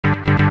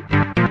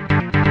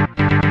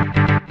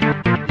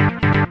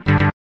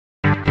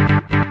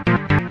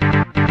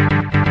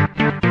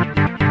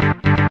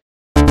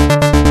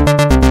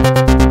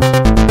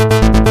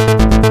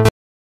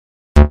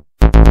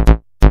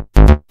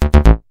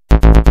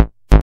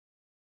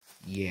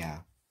Yeah.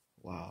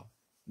 Wow.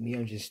 Me,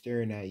 I'm just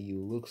staring at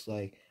you. Looks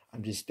like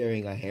I'm just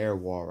staring at a hair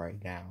wall right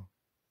now.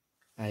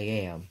 I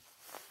am.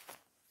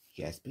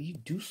 Yes, but you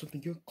do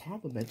something. You're a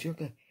compliment. You're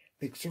gonna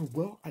like, sir,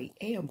 well, I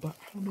am, but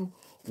I don't know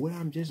what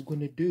I'm just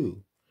gonna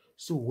do.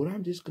 So what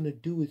I'm just gonna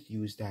do with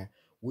you is that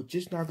we're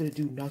just not gonna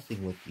do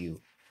nothing with you.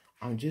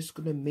 I'm just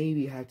gonna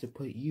maybe have to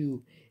put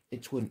you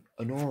into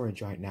an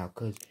orange right now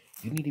because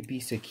you need to be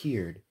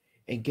secured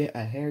and get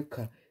a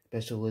haircut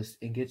specialist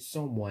and get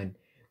someone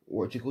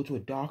or to go to a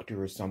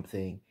doctor or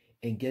something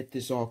and get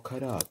this all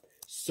cut up.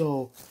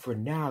 So for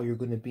now, you're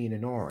gonna be in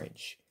an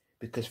orange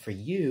because for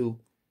you,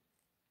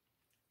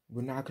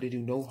 we're not gonna do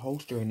no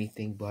host or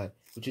anything, but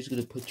we're just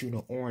gonna put you in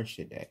an orange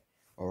today.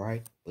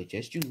 Alright? But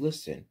just you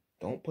listen.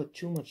 Don't put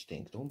too much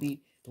things. Don't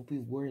be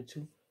wearing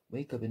too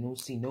makeup and don't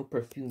see no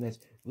perfume that's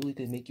really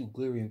gonna make you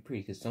glittery and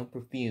pretty. Cause some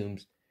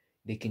perfumes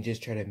they can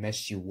just try to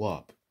mess you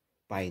up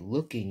by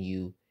looking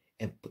you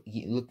and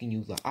looking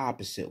you the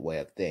opposite way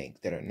of things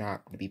that are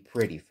not gonna be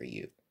pretty for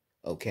you.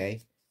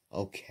 Okay?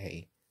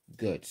 Okay.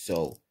 Good.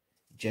 So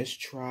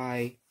just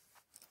try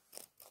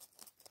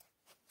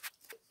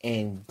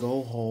and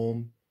go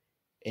home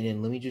and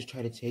then let me just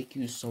try to take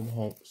you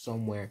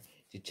somewhere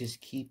to just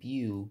keep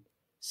you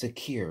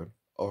secured,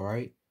 all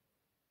right?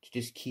 To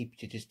just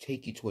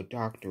take you to a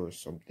doctor or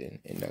something,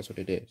 and that's what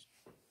it is.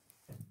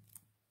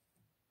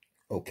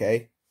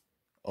 Okay?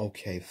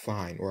 Okay,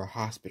 fine. Or a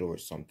hospital or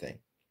something.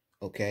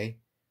 Okay?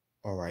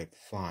 All right,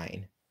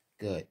 fine.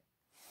 Good.